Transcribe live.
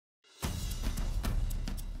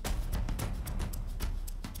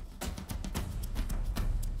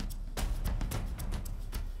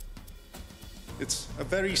It's a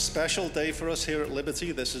very special day for us here at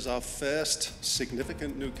Liberty. This is our first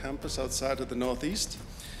significant new campus outside of the Northeast,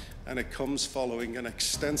 and it comes following an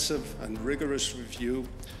extensive and rigorous review,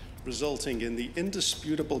 resulting in the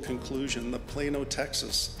indisputable conclusion that Plano,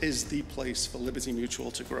 Texas is the place for Liberty Mutual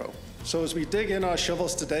to grow. So as we dig in our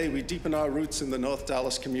shovels today, we deepen our roots in the North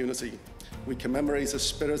Dallas community. We commemorate a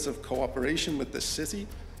spirit of cooperation with this city,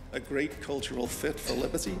 a great cultural fit for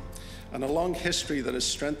Liberty, and a long history that has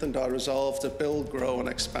strengthened our resolve to build, grow, and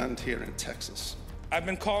expand here in Texas. I've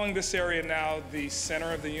been calling this area now the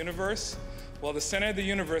center of the universe. Well, the center of the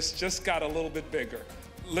universe just got a little bit bigger.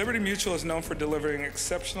 Liberty Mutual is known for delivering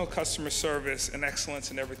exceptional customer service and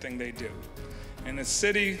excellence in everything they do. In the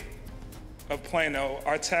city of Plano,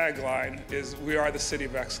 our tagline is, "We are the city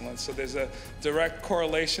of excellence." So there's a direct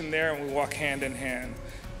correlation there, and we walk hand in hand.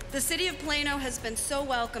 The city of Plano has been so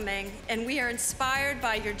welcoming, and we are inspired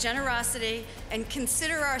by your generosity and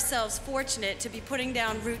consider ourselves fortunate to be putting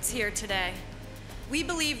down roots here today. We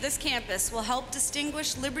believe this campus will help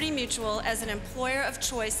distinguish Liberty Mutual as an employer of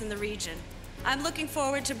choice in the region. I'm looking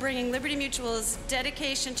forward to bringing Liberty Mutual's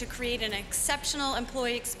dedication to create an exceptional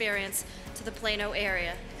employee experience to the Plano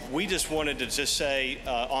area. We just wanted to just say,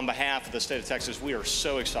 on behalf of the state of Texas, we are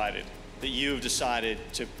so excited that you've decided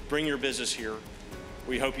to bring your business here.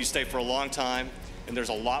 We hope you stay for a long time, and there's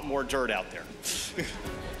a lot more dirt out there.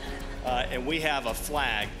 And we have a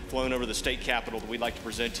flag flown over the state capitol that we'd like to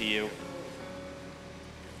present to you.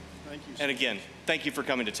 Thank you, sir. And again, thank you for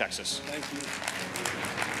coming to Texas. Thank you.